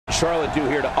Charlotte do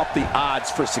here to up the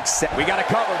odds for success? We got to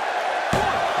cover.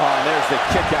 Oh, and there's the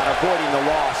kick out, avoiding the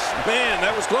loss. Man,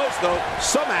 that was close, though.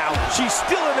 Somehow, she's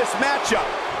still in this matchup.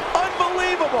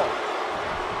 Unbelievable.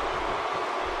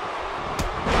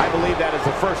 I believe that is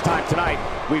the first time tonight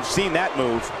we've seen that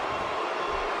move.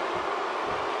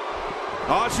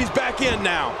 Oh, she's back in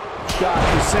now. Got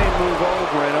the same move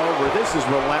over and over. This is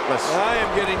relentless. I am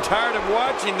getting tired of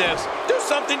watching this. Do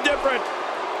something different.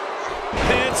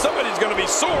 Man, somebody's going to be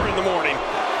sore in the morning.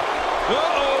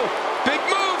 Uh-oh, big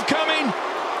move coming.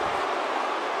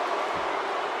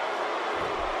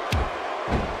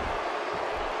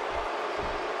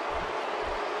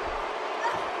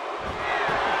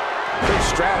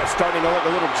 Stratus starting to look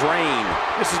a little drained.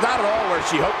 This is not at all where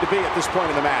she hoped to be at this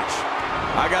point in the match.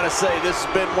 I gotta say, this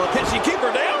has been one. Can she keep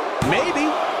her down?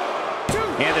 Maybe.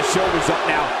 And the shoulder's up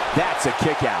now. That's a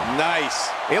kick out.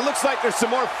 Nice. It looks like there's some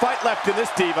more fight left in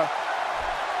this diva.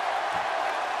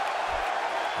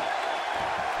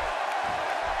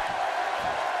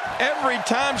 Every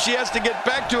time she has to get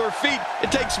back to her feet,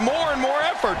 it takes more and more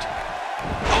effort.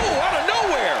 Oh, out of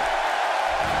nowhere.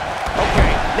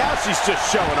 Okay, now she's just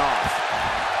showing off.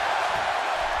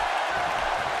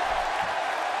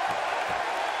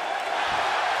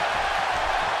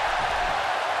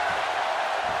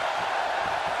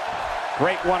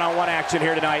 Great one-on-one action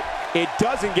here tonight. It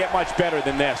doesn't get much better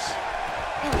than this.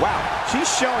 Wow, she's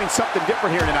showing something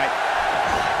different here tonight.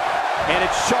 And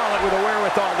it's Charlotte with the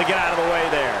wherewithal to get out of the way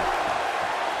there.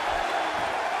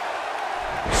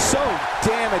 So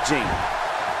damaging.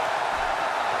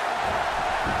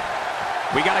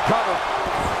 We got to cover.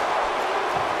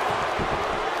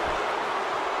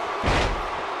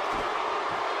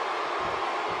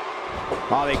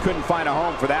 Oh, they couldn't find a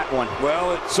home for that one.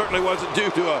 Well, it certainly wasn't due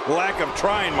to a lack of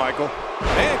trying, Michael.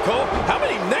 And Cole, how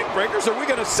many neck breakers are we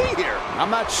going to see here?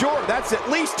 I'm not sure. That's at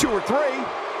least 2 or 3.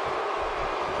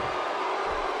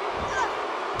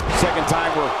 Second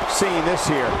time we're seeing this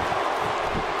here.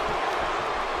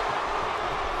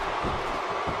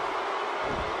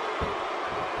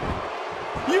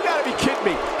 You gotta be kidding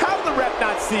me. How did the ref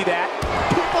not see that?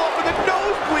 People up in the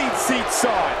nosebleed seats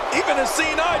saw it. Even a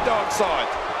seeing eye dog saw it.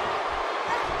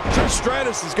 Trish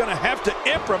Stratus is going to have to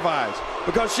improvise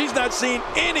because she's not seeing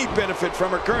any benefit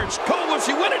from her current. Cole, will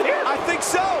she win it here? I think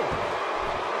so.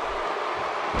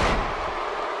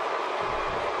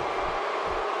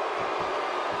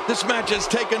 This match has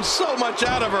taken so much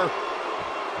out of her.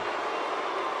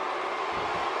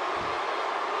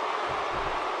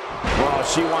 Well,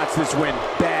 she wants this win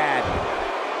bad.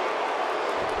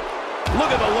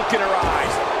 Look at the look in her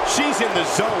eyes. She's in the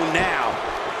zone now.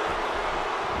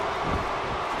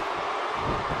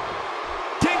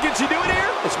 Can she do it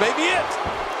here? This may be it.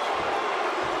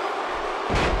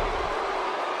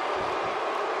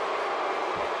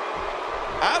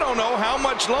 I don't know how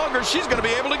much longer she's going to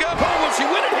be able to go. Oh, will she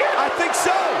win it here? I think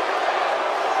so.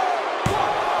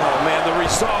 Oh, man, the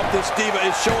resolve this diva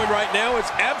is showing right now is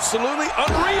absolutely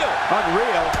unreal.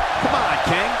 Unreal? Come on,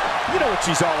 King. You know what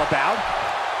she's all about.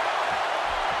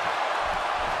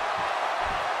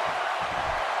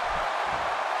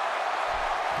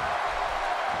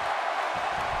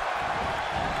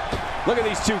 Look at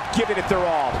these two giving it their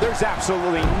all. There's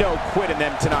absolutely no quit in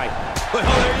them tonight. Well,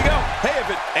 there you go. Hey, if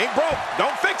it ain't broke,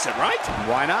 don't fix it, right?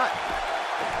 Why not?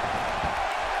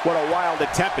 What a wild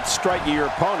attempt at striking your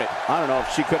opponent. I don't know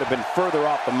if she could have been further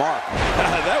off the mark.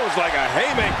 That was like a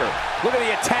haymaker. Look at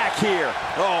the attack here.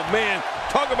 Oh, man.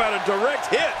 Talk about a direct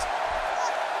hit.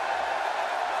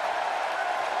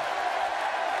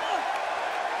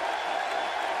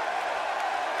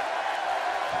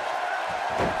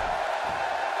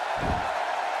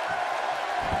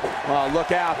 Well,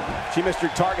 look out. She missed her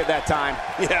target that time.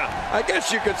 Yeah, I guess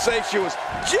you could say she was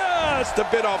just a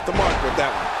bit off the mark with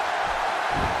that one.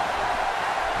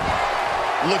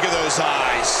 Look at those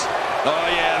eyes. Oh,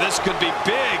 yeah, this could be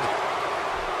big.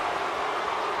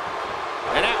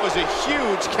 And that was a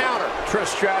huge counter.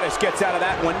 Trish Stratus gets out of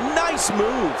that one. Nice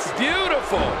move.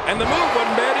 Beautiful. And the move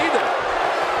wasn't bad either.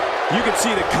 You can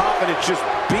see the confidence just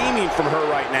beaming from her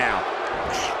right now.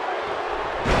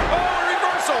 Oh,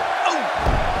 reversal. Oh.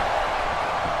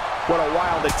 What a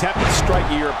wild attempt at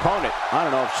striking your opponent. I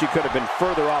don't know if she could have been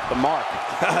further off the mark.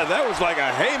 That was like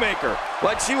a haymaker.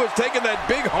 Like she was taking that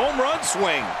big home run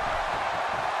swing.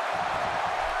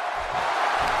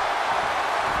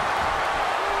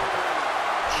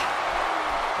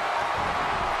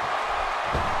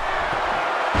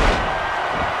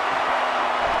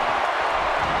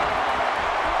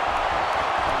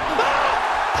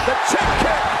 The check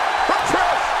kick for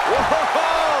Trish.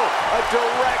 Whoa, a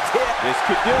direct hit. This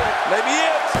could do it. Maybe it.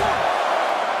 1,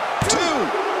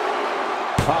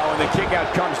 2. Oh, and the kick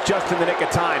out comes just in the nick of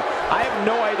time. I have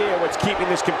no idea what's keeping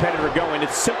this competitor going.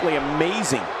 It's simply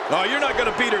amazing. Oh, you're not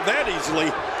going to beat her that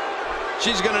easily.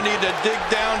 She's going to need to dig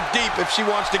down deep if she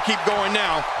wants to keep going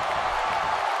now.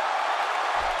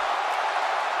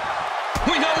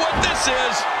 We know what this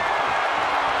is.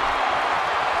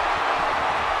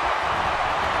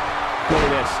 Look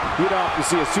at this. You don't often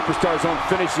see a superstar's own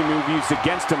finishing move used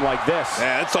against him like this.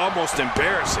 Yeah, it's almost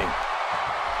embarrassing.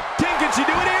 Can she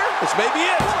do it here? This may be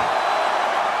it.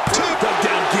 Two, dug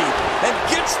down deep and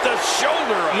gets the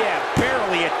shoulder up. Yeah,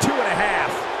 barely at 2.5.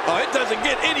 Oh, it doesn't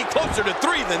get any closer to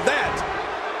 3 than that.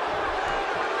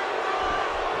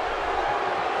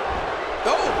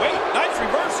 Oh, wait, nice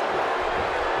reversal.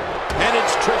 And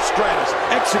it's Trish Stratus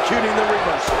executing the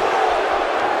reversal.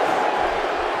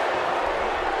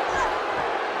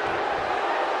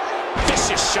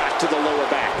 Vicious shot to the lower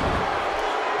back.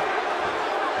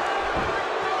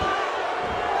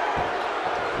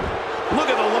 Look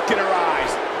at the look in her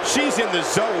eyes. She's in the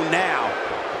zone now.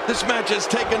 This match has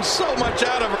taken so much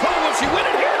out of her. Oh, will she win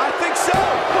it here? I think so.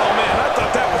 Oh, man, I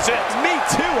thought that was it. Me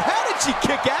too. How did she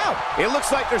kick out? It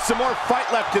looks like there's some more fight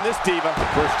left in this diva.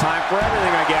 First time for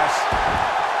everything, I guess.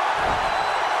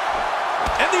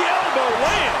 And the elbow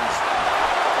lands.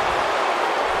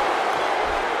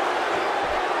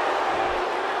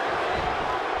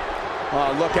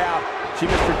 Oh, look out. She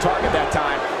missed her target that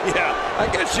time. Yeah, I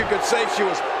guess you could say she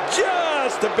was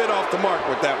just a bit off the mark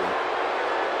with that one.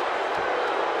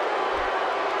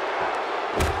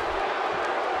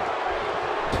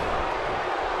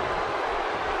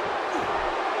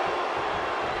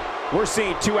 We're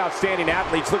seeing two outstanding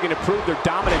athletes looking to prove their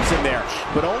dominance in there,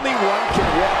 but only one can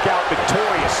walk out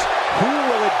victorious. Who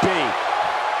will it be?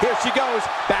 Here she goes,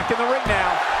 back in the ring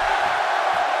now.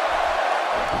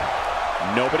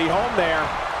 Nobody home there.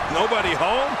 Nobody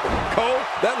home? Cole,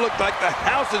 that looked like the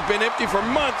house has been empty for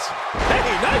months. Hey,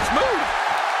 nice move.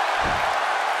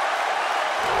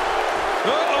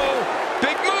 Uh-oh,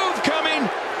 big move coming.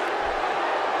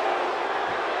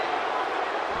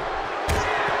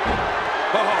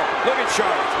 Oh, look at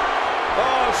Charlotte.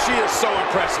 Oh, she is so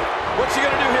impressive. What's she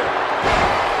gonna do here?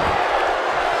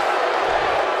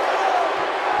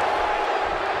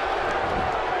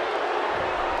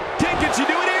 Can she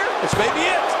do it here? This may be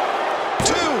it.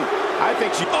 2. I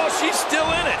think she... Oh, she's still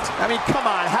in it. I mean, come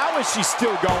on. How is she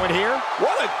still going here?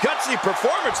 What a gutsy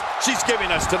performance she's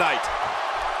giving us tonight.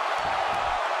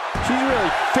 She's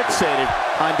really fixated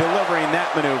on delivering that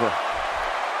maneuver.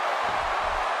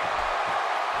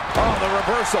 Oh, the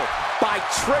reversal by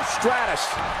Trish Stratus.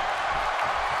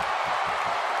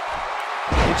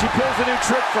 And she pulls a new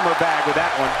trick from her bag with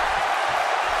that one.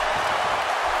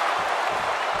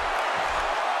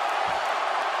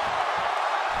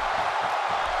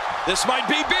 This might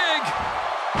be big.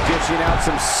 Dishing out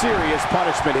some serious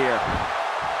punishment here.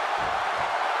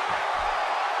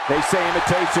 They say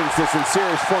imitation's the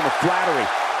sincerest form of flattery,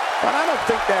 but I don't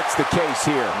think that's the case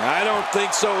here. I don't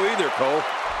think so either, Cole.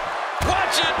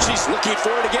 Watch it! She's looking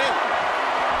for it again.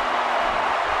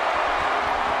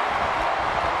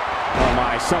 Oh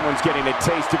my, someone's getting a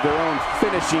taste of their own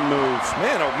finishing moves.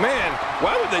 Man, oh man,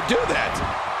 why would they do that?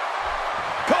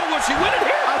 Cole, will she win it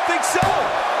here? I think so.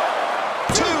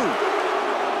 2.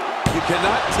 You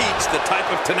cannot teach the type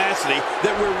of tenacity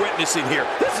that we're witnessing here.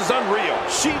 This is unreal.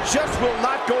 She just will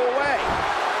not go away.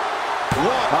 1.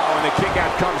 Uh-oh, and the kick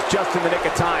out comes just in the nick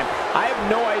of time. I have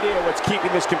no idea what's keeping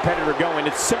this competitor going.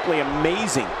 It's simply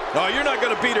amazing. Oh, you're not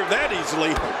going to beat her that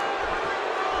easily.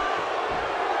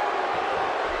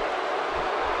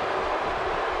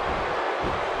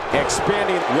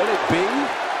 Expanding, will it be?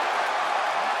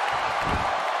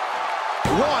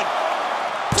 1,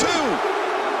 2.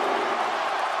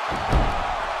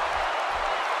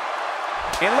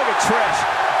 And look at Trish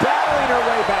battling her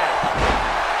way back.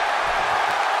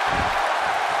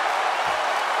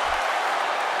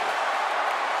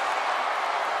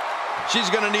 She's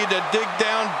going to need to dig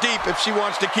down deep if she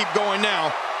wants to keep going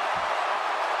now.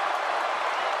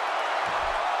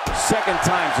 Second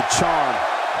time's a charm.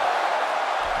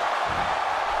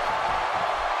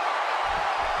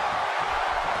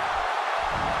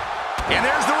 And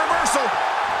there's the reversal.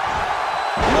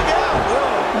 Look out.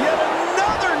 Oh, yet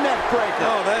another neck breaker.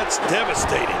 Oh, that's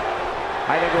devastating.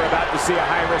 I think we're about to see a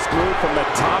high-risk move from the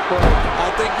top rope.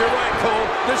 I think you're right, Cole.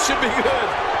 This should be good.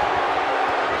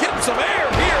 Get some air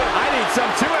here. I need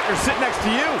some too after sitting next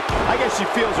to you. I guess she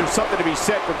feels there's something to be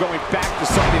said for going back to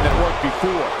something that worked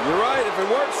before. You're right. If it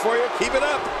works for you, keep it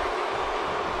up.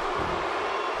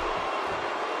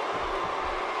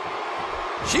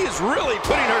 She is really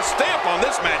putting her stamp on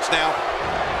this match now.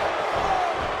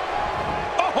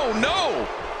 Oh, no.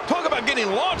 Talk about about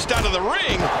getting launched out of the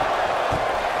ring.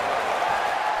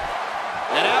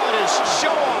 And now it is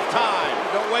show-off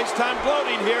time. Don't waste time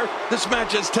gloating here. This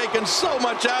match has taken so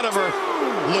much out of her.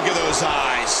 Look at those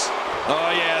eyes.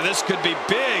 Oh, yeah, this could be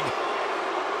big.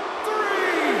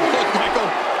 Look, Michael,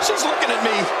 she's looking at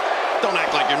me. Don't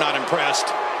act like you're not impressed.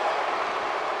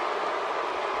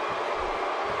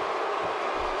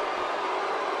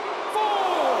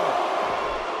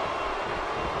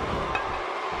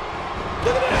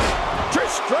 Look at this.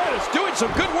 Trish Stratus doing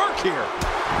some good work here.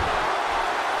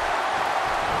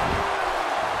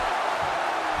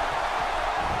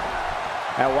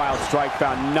 That wild strike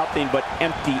found nothing but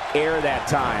empty air that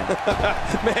time.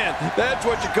 Man, that's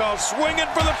what you call swinging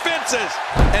for the fences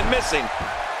and missing.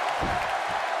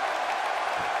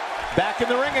 Back in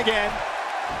the ring again.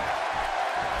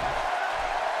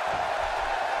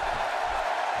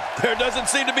 There doesn't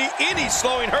seem to be any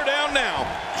slowing her down now.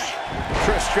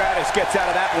 Trish Stratus gets out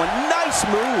of that one. Nice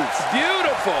move.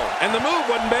 Beautiful. And the move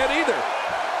wasn't bad either.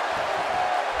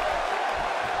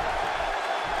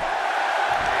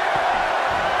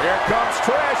 Here comes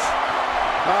Trish.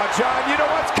 Oh, John, you know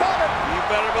what's coming. You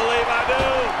better believe I do.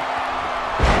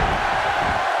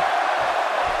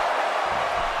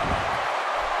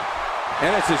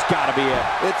 And this has got to be it.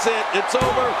 It's it. It's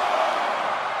over.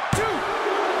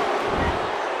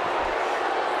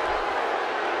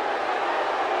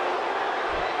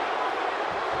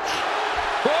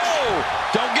 Whoa!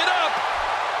 Don't get up.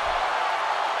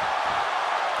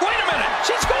 Wait a minute.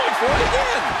 She's going for it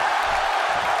again.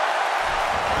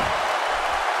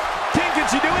 Can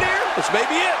she do it here? This may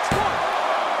be it. 1,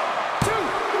 2.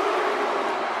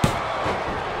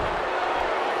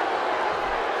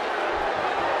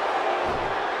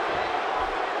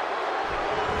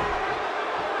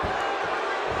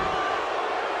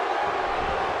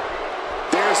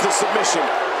 There's the submission.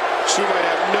 She might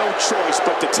have no choice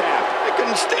but to tap. I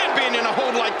couldn't stand being in a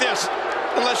hold like this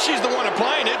unless she's the one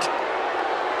applying it.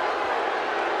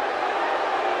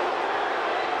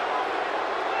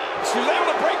 She was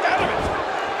able to break out of it.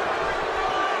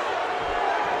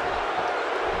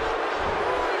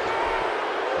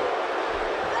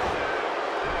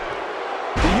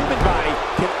 The human body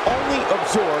can only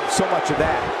absorb so much of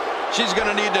that. She's going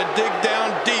to need to dig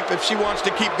down deep if she wants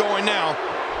to keep going now.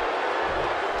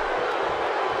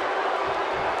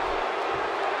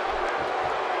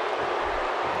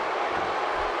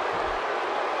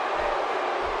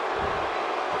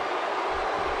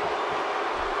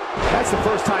 That's the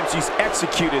first time she's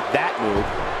executed that move.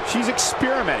 She's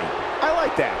experimenting. I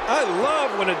like that. I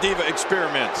love when a diva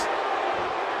experiments.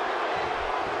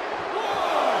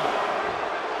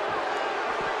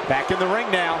 Back in the ring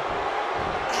now.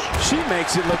 She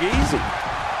makes it look easy.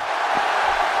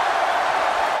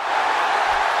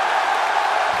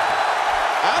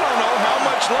 I don't know how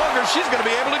much longer she's going to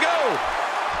be able to go.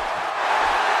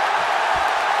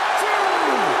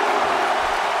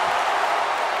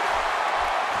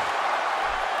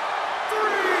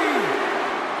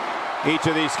 Each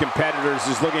of these competitors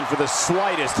is looking for the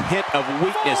slightest hint of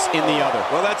weakness in the other.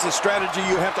 Well, that's a strategy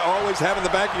you have to always have in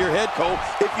the back of your head, Cole.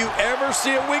 If you ever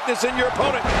see a weakness in your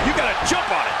opponent, you got to jump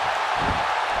on it.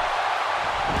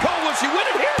 Cole, will she win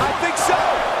it here? I think so.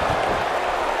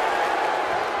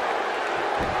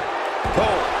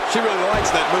 Cole, she really likes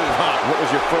that move, huh? What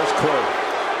was your first clue?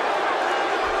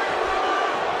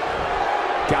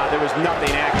 God, there was nothing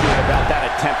accurate about that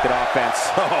attempted offense.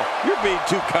 Oh, you're being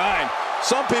too kind.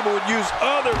 Some people would use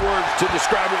other words to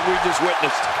describe what we just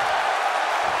witnessed.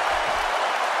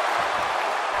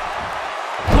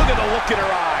 Look at the look in her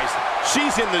eyes.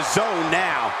 She's in the zone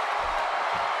now.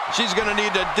 She's going to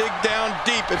need to dig down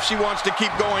deep if she wants to keep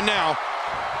going now.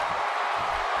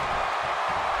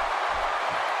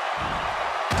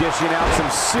 Dishing out some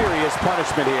serious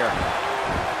punishment here.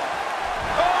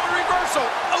 Oh, reversal.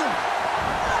 Oh,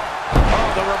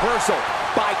 the reversal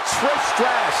by Trish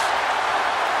Stratus.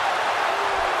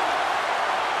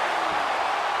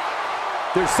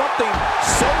 There's something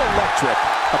so electric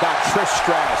about Trish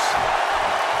Stratus.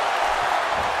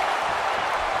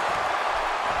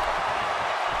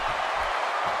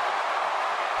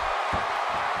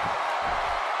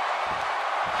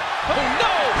 oh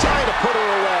no! Trying to put her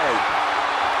away.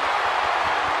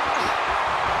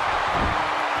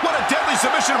 What a deadly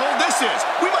submission hold this is.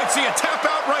 We might see a tap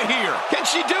out right here. Can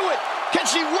she do it? Can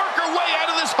she work her way out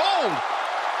of this hold?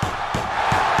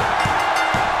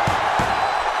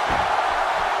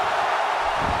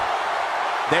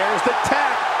 There's the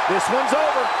tap. This one's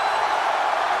over.